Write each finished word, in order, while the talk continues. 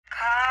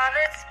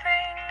it's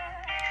spring,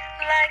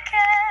 like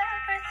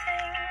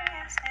everything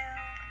is new.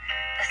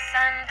 The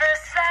sun, the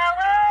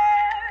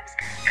flowers.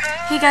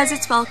 Hey guys,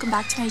 it's welcome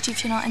back to my YouTube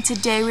channel, and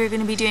today we're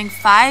going to be doing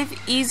 5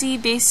 easy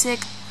basic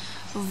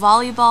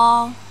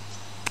volleyball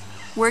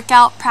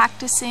workout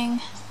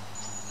practicing.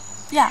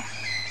 Yeah.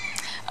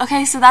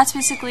 Okay, so that's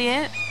basically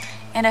it,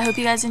 and I hope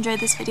you guys enjoyed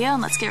this video,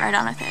 and let's get right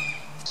on with it.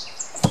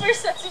 The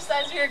first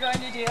exercise we are going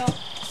to do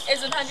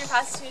is 100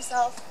 passes to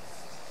yourself.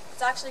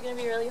 It's actually going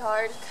to be really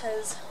hard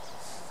because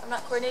I'm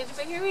not coordinated,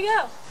 but here we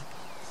go.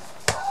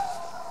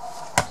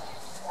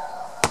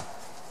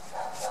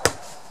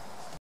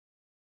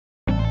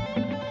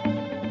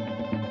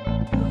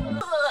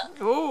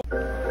 Ooh.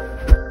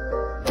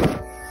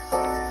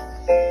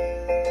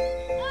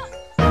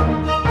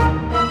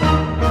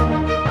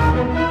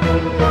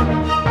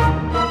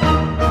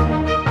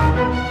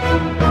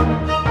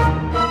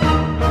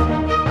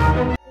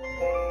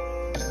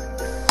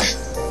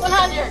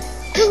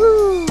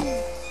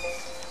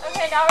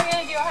 Okay, now we're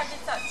going to do 100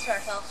 sets to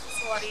ourselves.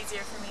 It's a lot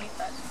easier for me,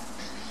 but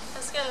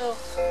let's go.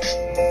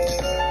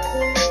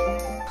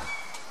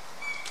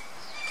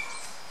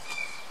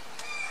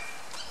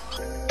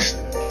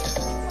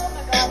 Oh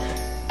my god.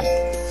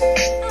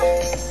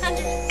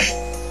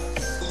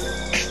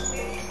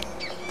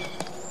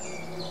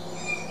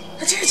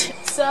 100.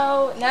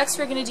 So next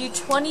we're going to do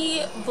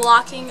 20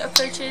 blocking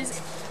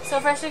approaches. So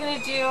first we're going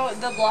to do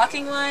the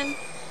blocking one,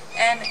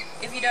 and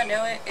if you don't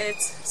know it,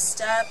 it's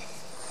step,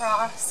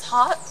 cross,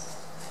 hop.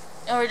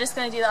 And we're just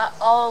going to do that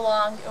all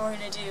along, and we're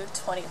going to do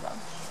 20 of them.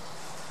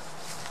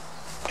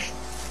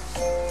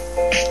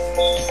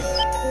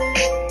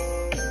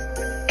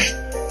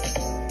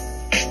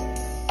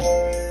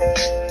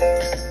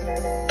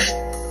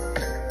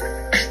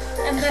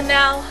 And then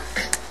now,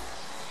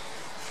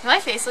 my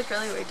face looked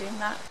really weird doing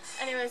that.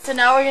 Anyway, so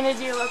now we're going to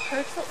do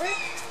approach footwork.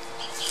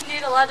 You can do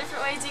it a lot of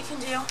different ways. You can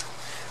do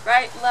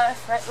right,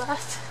 left,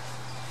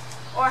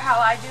 or how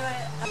I do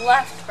it,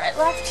 left, right,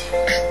 left,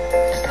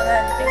 and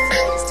then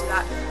basically just do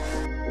that.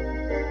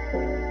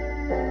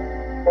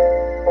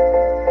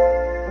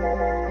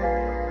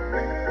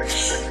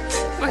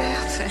 What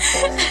happened?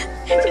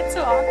 It's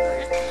so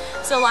awkward.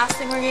 So last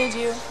thing we're going to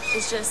do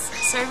is just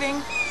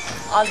serving.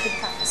 I'll give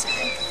practice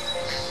serving.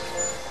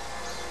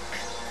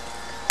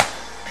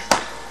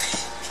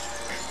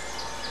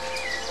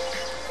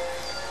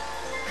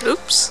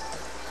 Oops.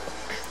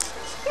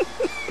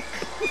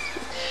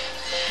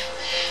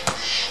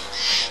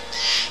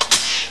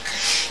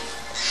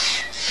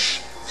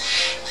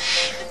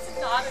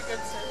 Not a good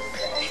serving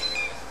day.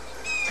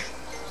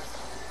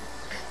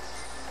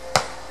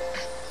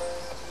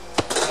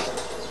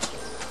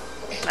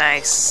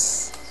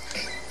 Nice.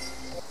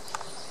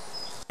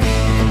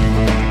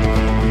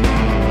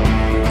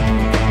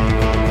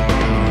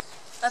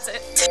 That's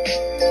it.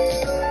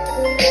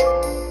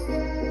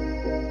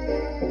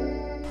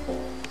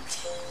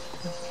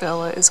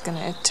 Bella is going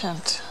to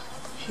attempt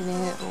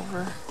hitting it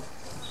over.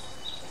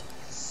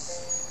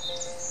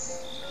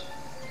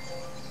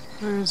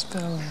 Where is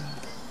Bella?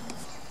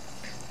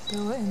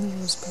 Bella in the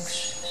rose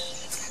bush.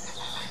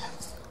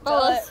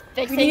 Bella,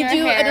 We need to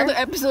do another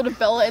episode of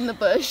Bella in the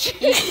bush.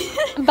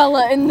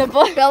 Bella in the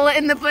bush. Bella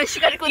in the bush.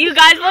 You gotta go. You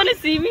guys want to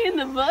see me in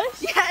the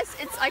bush? Yes,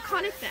 it's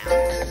iconic now.